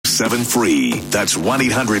3733. That's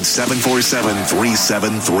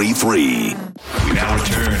 1-800-747-3733. We now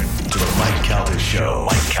return to the Mike Calta Show.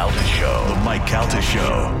 Mike Calta Show. The Mike Calta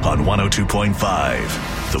Show on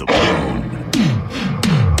 102.5. The Bone.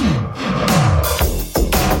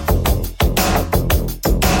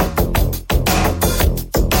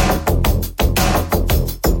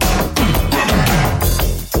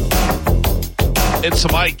 It's the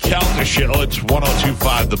Mike Calta Show. It's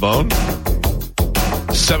 102.5 The Bone.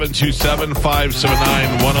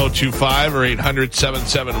 727-579-1025 or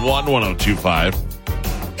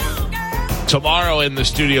 800-771-1025. Tomorrow in the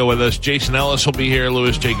studio with us, Jason Ellis will be here.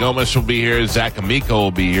 Louis J. Gomez will be here. Zach Amico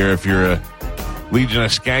will be here. If you're a Legion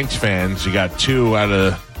of Skanks fans, you got two out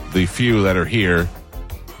of the few that are here.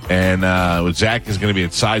 And Zach is going to be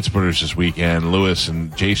at Side Splitters this weekend. Louis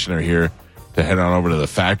and Jason are here to head on over to the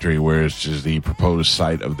factory, where it's just the proposed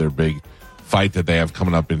site of their big fight that they have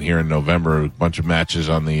coming up in here in November. A bunch of matches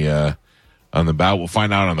on the bout. We'll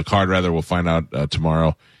find out on the card, rather. We'll find out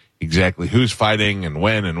tomorrow exactly who's fighting and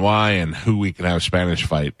when and why, and who we can have Spanish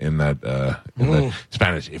fight in that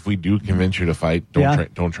Spanish. If we do convince you to fight,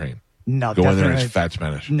 don't train. No, go in there as fat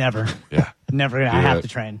Spanish. Never. Yeah, never. I have to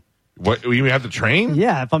train. What, you have to train?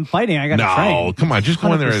 Yeah, if I'm fighting, I got to train. No, come on, just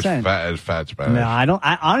go in there 100%. as fat Spanish. No, I don't.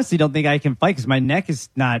 I honestly don't think I can fight because my neck is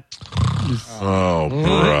not. Oh,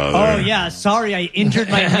 brother. Oh, yeah. Sorry, I injured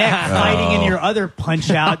my neck fighting in your other punch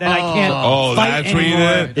out that I can't fight that's what you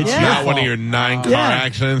anymore. did? It's not one of your 9 car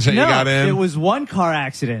accidents that you got in? It was one car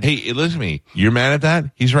accident. Hey, listen to me. You're mad at that?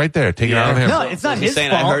 He's right there. Take it out of him. No, it's not his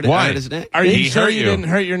fault. I hurt Why? his neck? Are you sure you didn't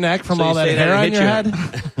hurt your neck from all that hair on your head?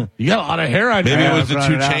 You got a lot of hair on your Maybe head. it was the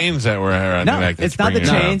 2 chains that were hair on your neck. It's not the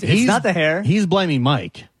chains. It's not the hair. He's blaming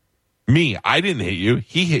Mike. Me, I didn't hit you.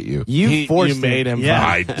 He hit you. You forced you made it. him Yeah.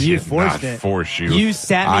 I did you not forced it. force you. You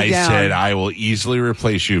sat me down. I said I will easily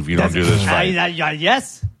replace you if you don't do this fight.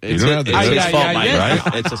 Yes. It's, You don't have to it's do his that. fault, Mike. Right?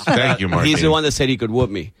 It's his, Thank you, Martin. He's the one that said he could whoop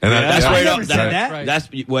me. And That's I where never said that. That's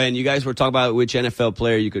when you guys were talking about which NFL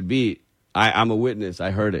player you could beat. I'm a witness.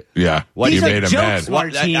 I heard it. Yeah. What you These are made him jokes, mad.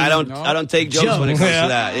 Martin. I don't take jokes when it comes to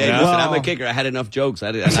that. Yeah, listen, I'm a kicker. I had enough jokes.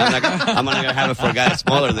 I'm not gonna have it for a guy that's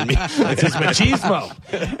smaller than me. It's his machismo.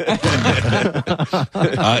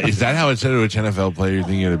 Is that how it said which NFL player you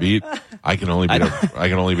think you're gonna beat? I can only beat up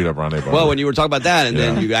Rondé Barber. Well, when you were talking about that, and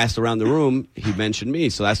then you asked around the room, he mentioned me.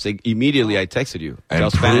 So that's immediately I texted you. and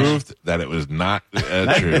proved that it was not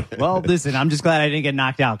true. Well, listen, I'm just glad I didn't get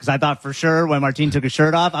knocked out because I thought for sure when Martine took his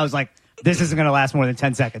shirt off, I was like, this isn't going to last more than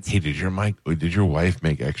 10 seconds. Hey, did your wife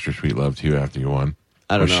make extra sweet love to you after you won?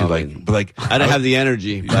 I don't Was know. She I don't have the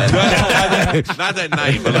energy. But not that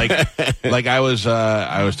night, but like I was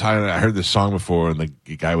talking. I heard this song before, and the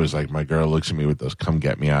guy was like, "My girl looks at me with those come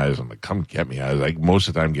get me eyes." I'm like, "Come get me eyes." Like most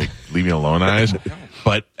of the time, leave me alone eyes.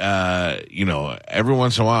 But every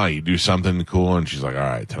once in a while, you do something cool, and she's like, "All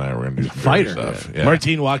right, tonight we're gonna do some Fighter. stuff." Yeah.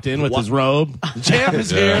 Martine walked in with his robe. The champ is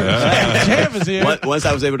here. The champ is here. once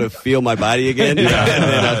I was able to feel my body again, and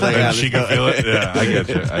then I was like, And she can feel it. Yeah, I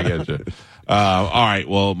get you. All right.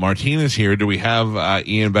 Well, Martine is here. Do we have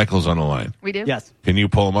Ian Beckles on the line? We do? Yes. Can you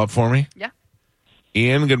pull him up for me? Yeah.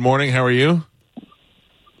 Ian, good morning. How are you?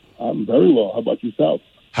 I'm very well. How about yourself?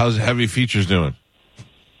 How's Heavy Features doing?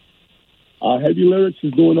 Heavy Lyrics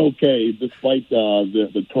is doing okay, despite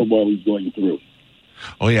the turmoil he's going through.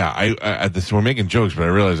 Oh, yeah. We're making jokes, but I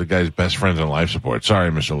realize the guy's best friend's on life support. Sorry,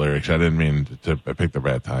 Mr. Lyrics. I didn't mean to pick the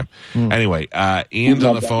bad time. Anyway, Ian's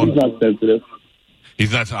on the phone. He's not sensitive.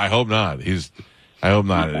 He's not. I hope not. I hope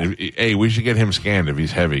not. Hey, we should get him scanned if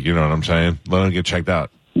he's heavy. You know what I'm saying? Let him get checked out.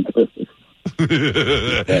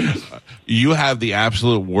 You have the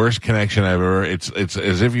absolute worst connection ever. It's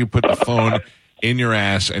as if you put the phone in your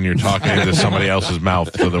ass and you're talking into somebody else's mouth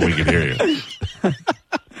so that we can hear you.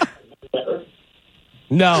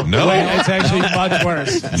 No. Wait, it's actually much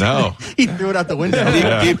worse. No. He threw it out the window.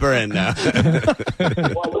 deeper in now.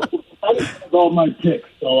 Well, I did all my picks,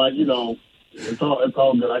 so it's all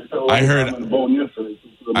good. I heard- on the bone yesterday.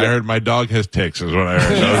 I heard my dog has ticks is what I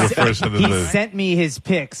heard. That was the first thing. He sent me his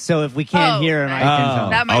pics, so if we can't hear him, I can tell.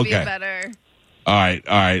 That might be Okay. better. All right.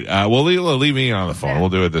 We'll leave me on the phone. We'll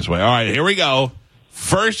do it this way. All right, here we go.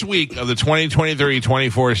 First week of the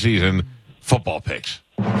 2023-24 season, football picks.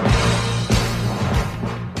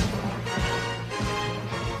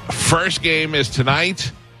 First game is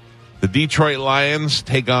tonight. The Detroit Lions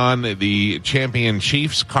take on the champion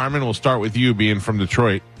Chiefs. Carmen, we'll start with you being from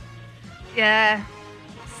Detroit. Yeah.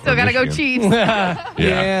 Still got to go Michigan. Chiefs.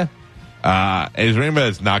 Yeah. Is there anybody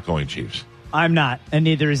that's not going Chiefs? I'm not, and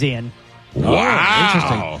neither is Ian. Wow.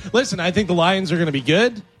 Interesting. Listen, I think the Lions are going to be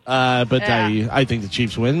good, but Yeah. I think the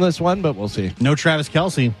Chiefs win this one, but we'll see. No Travis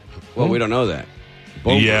Kelce. Well, we don't know that.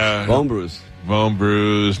 Bone bruise. Bone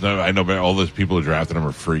bruise. No, I know, but all those people who drafted him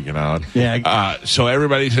are freaking out. Yeah. So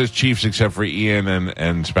everybody says Chiefs except for Ian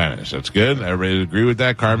and Spanish. That's good. Everybody agree with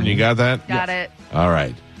that? Carmen, you got that? Got it. All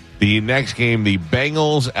right. The next game, the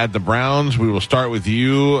Bengals at the Browns. We will start with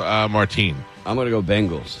you, Martine. I'm going to go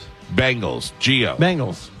Bengals. Bengals. Gio.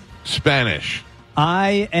 Bengals. Spanish.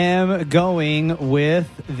 I am going with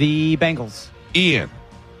the Bengals. Ian.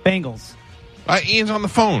 Bengals. Ian's on the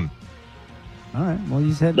phone. All right. Well,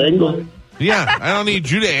 you said Bengals. Yeah, I don't need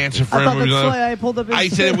you to answer for I thought him. that's why I pulled up. I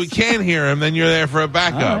said if we can't hear him, then you're there for a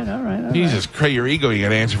backup. All right. Jesus Christ, your ego. You got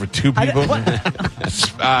to answer for two people.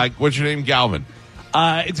 What's your name, Galvin?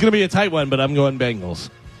 It's going to be a tight one, but I'm going Bengals.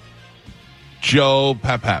 Joe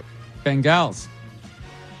Pap. Bengals.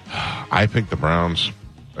 I picked the Browns.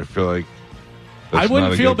 I feel like I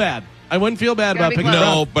wouldn't feel bad. I wouldn't feel bad about picking the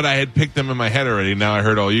Browns. No, but I had picked them in my head already. Now I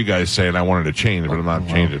heard all you guys say, and I wanted to change, but I'm not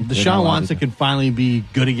changing. Deshaun Watson can finally be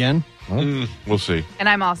good again. We'll see. And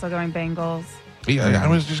I'm also going Bengals. Yeah, I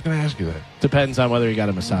was just going to ask you that. Depends on whether you got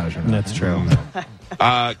a massage or not. That's true.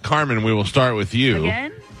 Carmen, we will start with you.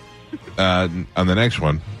 Again? On the next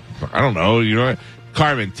one. I don't know. You know what?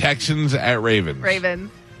 Carmen, Texans at Ravens.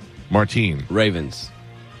 Ravens. Martine. Ravens.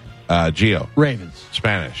 Gio. Ravens.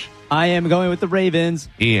 Spanish. I am going with the Ravens.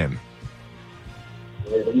 Ian.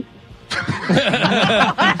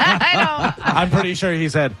 I'm pretty sure he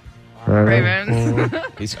said Ravens.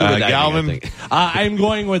 He's good at Galvin. I think. I'm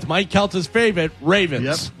going with Mike Kelta's favorite,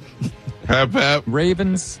 Ravens. Pep.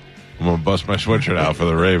 Ravens. I'm going to bust my sweatshirt out for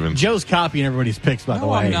the Ravens. Joe's copying everybody's picks, by the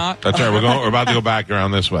way. I'm not. That's right. We're about to go back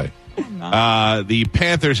around this way. The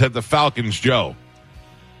Panthers had the Falcons. Joe.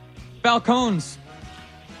 Falcons.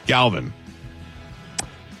 Galvin.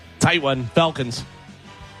 Tight one, Falcons.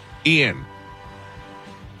 Ian.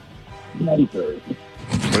 Panthers.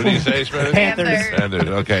 What did he say, Spanish? Panthers. Panthers.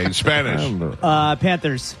 Okay. Spanish.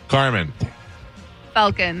 Panthers. Carmen.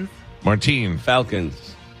 Falcons. Martine.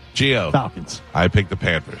 Falcons. Gio. Falcons. I picked the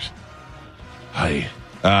Panthers. Hi.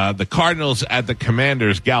 The Cardinals at the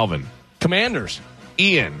Commanders. Galvin. Commanders.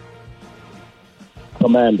 Ian.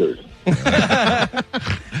 Commanders.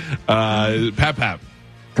 Pap.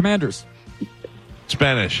 Commanders.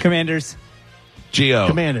 Spanish. Commanders. Gio.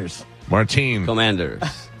 Commanders. Martine. Commanders.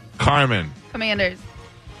 Carmen. Commanders.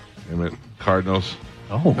 Damn it. Cardinals.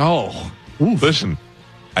 Oh. Listen,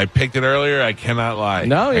 I picked it earlier. I cannot lie.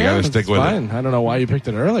 No, I yeah, gotta stick it's with fine. I don't know why you picked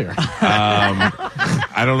it earlier.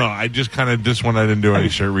 I don't know. I just kind of this one. I didn't do any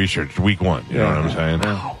research. Week one. You know what I'm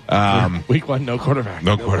saying? Week one, no quarterback.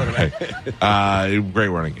 No quarterback. Great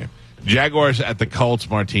running game. Jaguars at the Colts.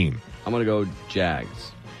 Martine. I'm going to go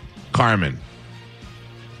Jags. Carmen.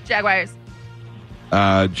 Jaguars.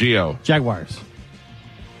 Gio. Jaguars.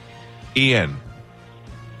 Ian.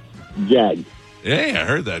 Jags. Hey, I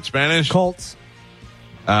heard that. Spanish. Colts.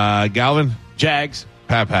 Galvin. Jags.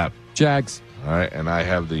 Pap. Jags. All right, and I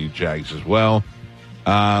have the Jags as well.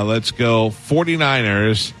 Let's go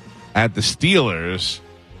 49ers at the Steelers.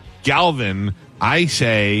 Galvin, I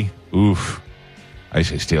say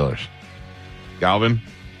Steelers. Galvin.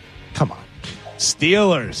 Come on.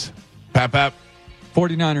 Steelers. Pap.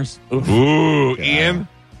 49ers. Ooh, Ian.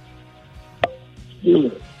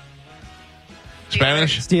 Steelers.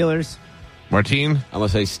 Spanish. Steelers. Martine. I'm going to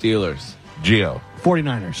say Steelers. Gio.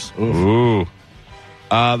 49ers. Ooh.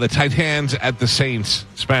 The Titans at the Saints.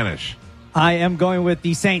 Spanish. I am going with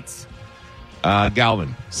the Saints.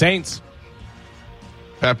 Galvin. Saints.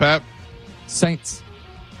 Pap. Saints.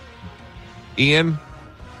 Ian.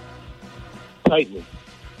 Titans.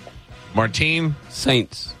 Martine.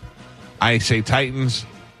 Saints. I say Titans.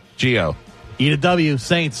 Gio. Eat a W.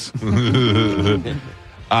 Saints. All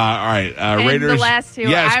right. And Raiders. the last two.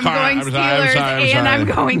 Yes, I'm Carl, going I'm Steelers sorry. and I'm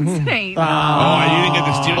going Saints. Oh, you didn't get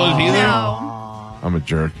the Steelers either? No. I'm a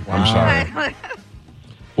jerk. I'm sorry.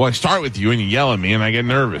 Well, I start with you and you yell at me and I get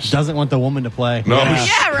nervous. Doesn't want the woman to play. No.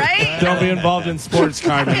 Yeah, right? Don't be involved in sports,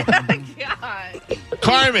 Carmen. God.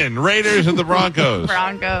 Carmen, Raiders and the Broncos.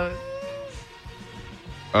 Broncos.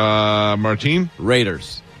 Martine.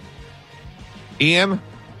 Raiders. Ian.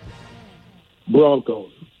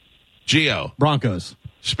 Broncos. Gio. Broncos.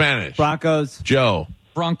 Spanish. Broncos. Joe.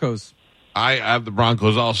 Broncos. I have the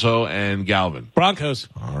Broncos also and Galvin. Broncos.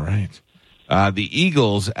 All right. The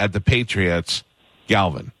Eagles at the Patriots.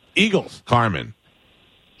 Galvin. Eagles. Carmen.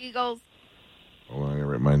 Eagles. Oh, I'm going to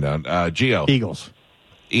write mine down. Gio. Eagles.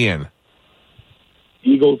 Ian.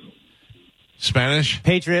 Eagles. Spanish.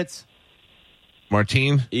 Patriots.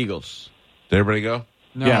 Martine. Eagles. Did everybody go?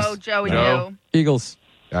 No. Yes. Oh, Joey, No. you. Eagles.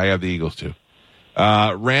 I have the Eagles too.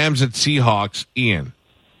 Rams at Seahawks. Ian.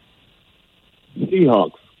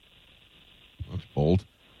 Seahawks. That's bold.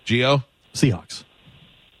 Gio. Seahawks.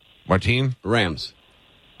 Martine? Rams.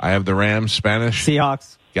 I have the Rams. Spanish?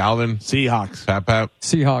 Seahawks. Galvin? Seahawks. Pap.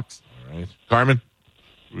 Seahawks. All right. Carmen?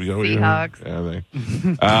 We go Seahawks.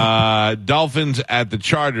 Dolphins at the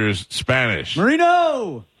Chargers. Spanish.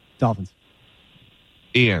 Marino. Dolphins.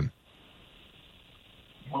 Ian?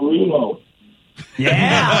 Marino.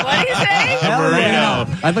 Yeah. What did he say? Marino.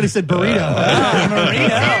 I thought he said burrito.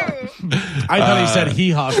 I thought he said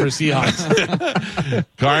hee-haw for Seahawks.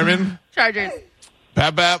 Carmen? Chargers.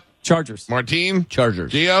 Pap. Chargers. Martine?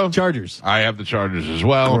 Chargers. Gio? Chargers. I have the Chargers as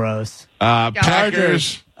well. Gross.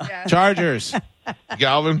 Packers? Yeah. Chargers.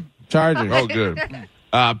 Galvin? Chargers. Oh, good.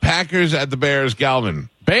 Packers at the Bears. Galvin?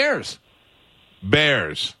 Bears.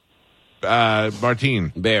 Bears.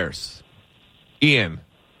 Martine? Bears. Ian?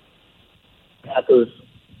 Packers.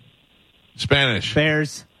 Spanish?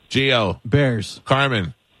 Bears. Gio? Bears.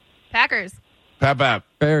 Carmen? Packers. Pap.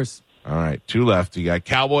 Bears. All right, 2 left. You got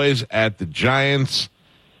Cowboys at the Giants.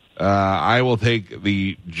 I will take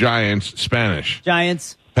the Giants. Spanish.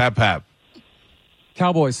 Giants. Pap.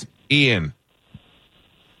 Cowboys. Ian.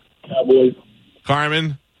 Cowboys.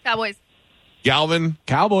 Carmen. Cowboys. Galvin.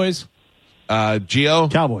 Cowboys.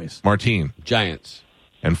 Gio. Cowboys. Martine. Giants.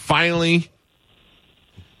 And finally,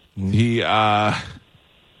 the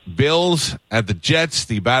Bills at the Jets,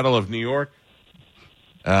 the Battle of New York,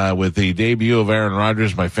 with the debut of Aaron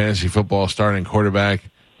Rodgers, my fantasy football starting quarterback.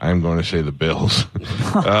 I'm going to say the Bills.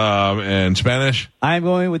 And Spanish? I'm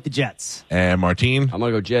going with the Jets. And Martine? I'm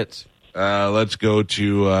going to go Jets. Let's go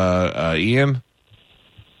to Ian.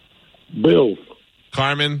 Bills.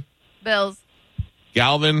 Carmen. Bills.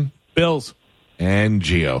 Galvin. Bills. And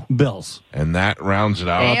Gio. Bills. And that rounds it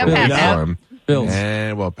out. Hey, for week Pap. one. Bills.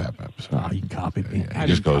 And, well, Pap. Oh, you copied me. He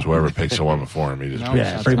just goes wherever picks the one before him. He just Yeah,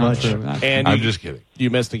 That's pretty not much. true. And I'm you, just kidding. you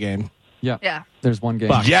missed a game. Yeah. Yeah. There's one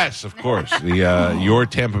game. Yes, of course. The your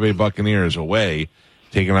Tampa Bay Buccaneers away,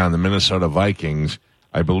 taking on the Minnesota Vikings.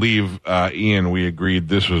 I believe, Ian, we agreed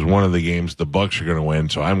this was one of the games the Bucks are going to win,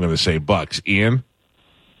 so I'm going to say Bucks. Ian?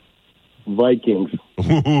 Vikings.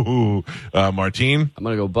 Martine? I'm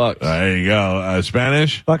going to go Bucks. There you go.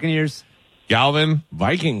 Spanish? Buccaneers. Galvin?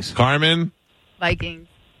 Vikings. Carmen? Vikings.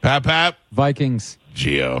 Pap? Vikings.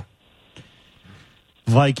 Gio?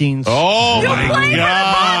 Vikings. Oh, my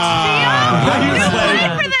God. You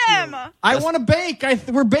play for them. I want to bake.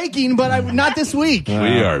 We're baking, but not this week. We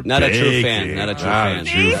are Not a true baking. fan. Not a true Not fan. a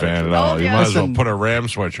true fan at all. Told You ya. might as well Listen. put a Ram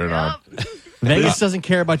sweatshirt on. Vegas doesn't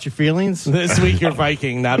care about your feelings. This week you're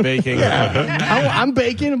Viking, not baking. I'm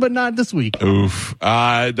baking, but not this week. Oof.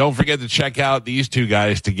 Don't forget to check out these two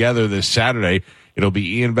guys together this Saturday. It'll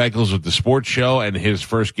be Ian Beckles with the Sports Show, and his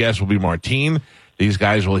first guest will be Martine. These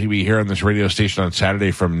guys will be here on this radio station on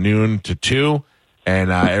Saturday from noon to 2,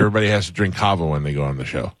 and everybody has to drink kava when they go on the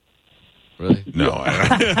show. Really? No.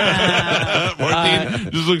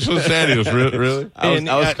 Martine just looks so sad. He goes, really?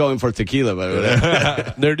 I was going for tequila,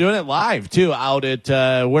 but They're doing it live, too, out at,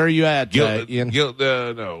 where are you at, Ian?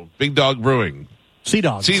 No, Big Dog Brewing. Sea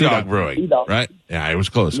Dog. Sea Dog Brewing, Sea-Dog. right? Yeah, I was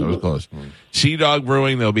close. Sea Dog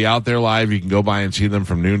Brewing, they'll be out there live. You can go by and see them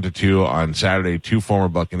from noon to 2 on Saturday. 2 former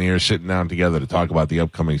Buccaneers sitting down together to talk about the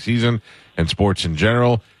upcoming season and sports in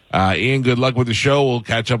general. Ian, good luck with the show. We'll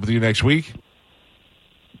catch up with you next week.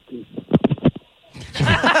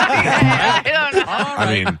 I don't know.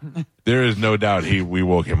 I mean, there is no doubt we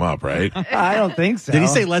woke him up, right? I don't think so. Did he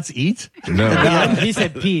say let's eat? No. No, he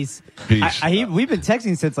said peace. Peace. We've been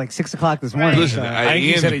texting since like 6 o'clock this morning. Listen, so- I think he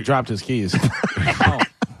Ian- said he dropped his keys.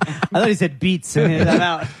 I thought he said beats. I'm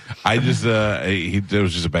out. I just, it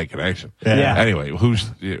was just a bad connection. Yeah. Anyway,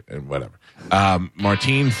 whatever.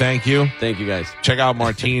 Martine, thank you. thank you guys. Check out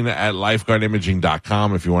Martine at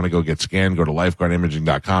lifeguardimaging.com. If you want to go get scanned, go to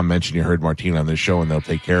lifeguardimaging.com. Mention you heard Martine on this show, and they'll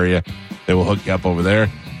take care of you. They will hook you up over there.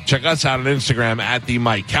 Check us out on Instagram at the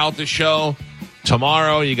Mike Calta Show.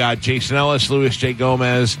 Tomorrow, you got Jason Ellis, Louis J.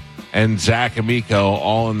 Gomez, and Zach Amico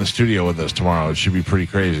all in the studio with us tomorrow. It should be pretty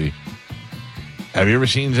crazy. Have you ever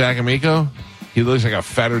seen Zach Amico? He looks like a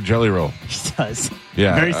fatter jelly roll. He does.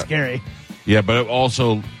 Yeah, Very scary. Yeah, but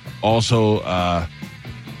also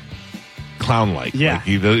clown-like. Yeah. Like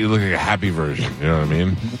he looks like a happy version. You know what I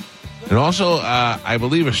mean? And also, I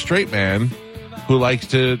believe a straight man who likes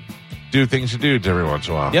to do things to dudes every once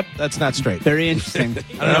in a while. Yep, that's not straight. Very interesting.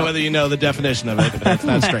 I don't know whether you know the definition of it, but that's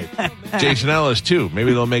not straight. Jason Ellis, too.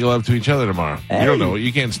 Maybe they'll make love to each other tomorrow. You don't know.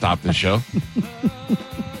 You can't stop this show.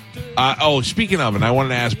 Speaking of, and I wanted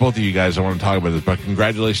to ask both of you guys, I want to talk about this, but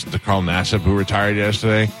congratulations to Carl Nassib, who retired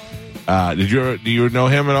yesterday. Do you know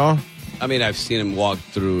him at all? I mean, I've seen him walk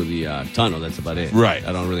through the tunnel. That's about it. Right.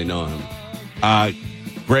 I don't really know him.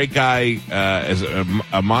 Great guy, as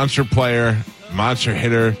a monster player, monster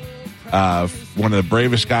hitter. one of the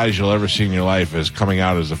bravest guys you'll ever see in your life is coming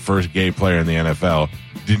out as the first gay player in the NFL.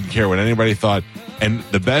 Didn't care what anybody thought. And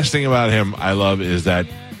the best thing about him, I love, is that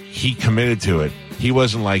he committed to it. He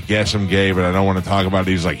wasn't like, yes, I'm gay, but I don't want to talk about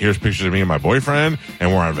it. He's like, here's pictures of me and my boyfriend,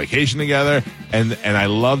 and we're on vacation together. And I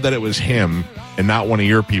love that it was him and not one of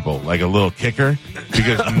your people, like a little kicker.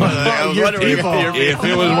 Because if it was one of your people,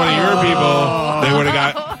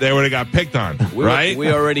 they would have got picked on, right?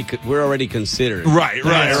 We're already considered. Right.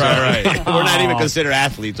 We're not even considered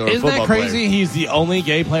athletes or Isn't football that crazy? players. He's the only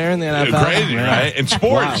gay player in the NFL. Crazy, right? In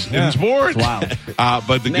sports. Wow. In sports. Wow.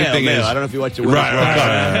 But the good thing is, I don't know if you watch the Women's World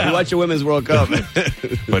Cup. You watch the Women's World Cup.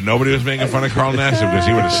 But nobody was making fun of Carl Nassib because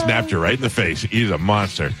he would have snapped you right in the face. He's a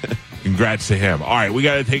monster. Congrats to him. All right, we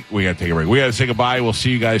got to take a break. We got to say goodbye. We'll see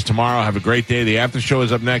you guys tomorrow. Have a great day. The after show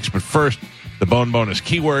is up next, but first, the Bone Bonus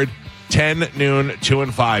keyword 10, noon, 2,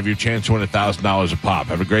 and 5. Your chance to win $1,000 a pop.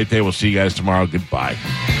 Have a great day. We'll see you guys tomorrow. Goodbye.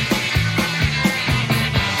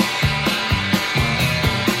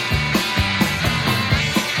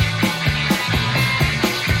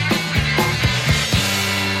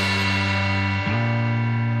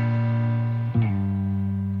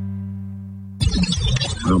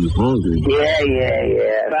 I'm hungry.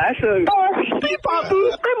 Yeah. Fashion. I'm a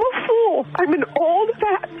fool. I'm an old,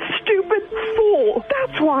 fat, stupid fool.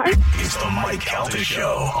 That's why. It's the Mike Calta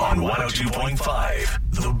Show on 102.5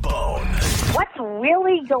 The Bone. What's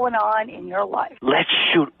really going on in your life? Let's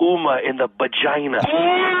shoot Uma in the vagina.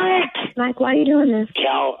 Mike, why are you doing this?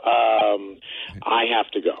 Cal, I have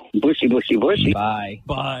to go. Bushy.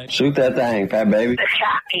 Bye. Shoot that thing, fat baby.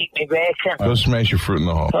 Eat me, Grayson. Go smash your fruit in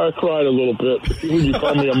the hole. I cried a little bit. Would you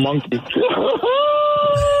call me a monkey?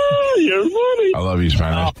 You're funny. I love you,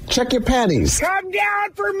 Spanish. Check your panties. Come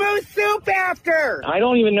down for moose soup after. I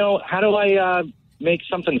don't even know, how do I, make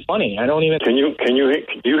something funny? I don't even... Can you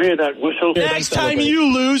hear that whistle? Next time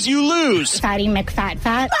you lose, you lose. Fatty McFat.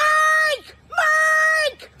 Mike!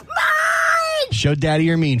 Show daddy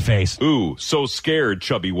your mean face. Ooh, so scared,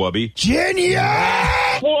 chubby wubby. Genius!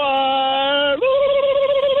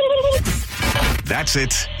 That's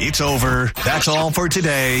it. It's over. That's all for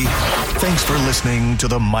today. Thanks for listening to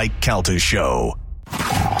the Mike Calta Show.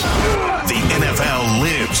 The NFL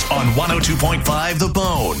lives on 102.5 The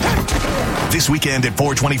Bone. This weekend at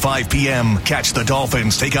 4:25 p.m., catch the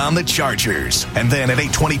Dolphins take on the Chargers. And then at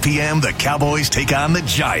 8:20 p.m., the Cowboys take on the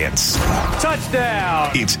Giants.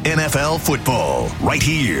 Touchdown! It's NFL football right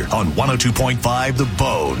here on 102.5 The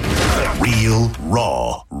Bone. Real,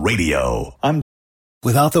 raw radio.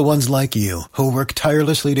 Without the ones like you, who work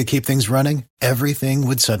tirelessly to keep things running, everything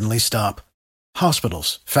would suddenly stop.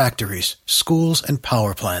 Hospitals, factories, schools, and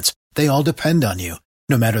power plants, they all depend on you.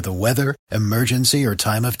 No matter the weather, emergency, or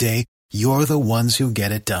time of day, you're the ones who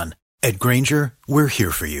get it done. At Grainger, we're here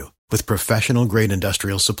for you with professional-grade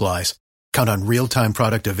industrial supplies. Count on real-time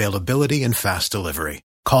product availability and fast delivery.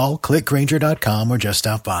 Call, click Grainger.com, or just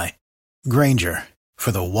stop by. Grainger,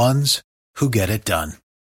 for the ones who get it done.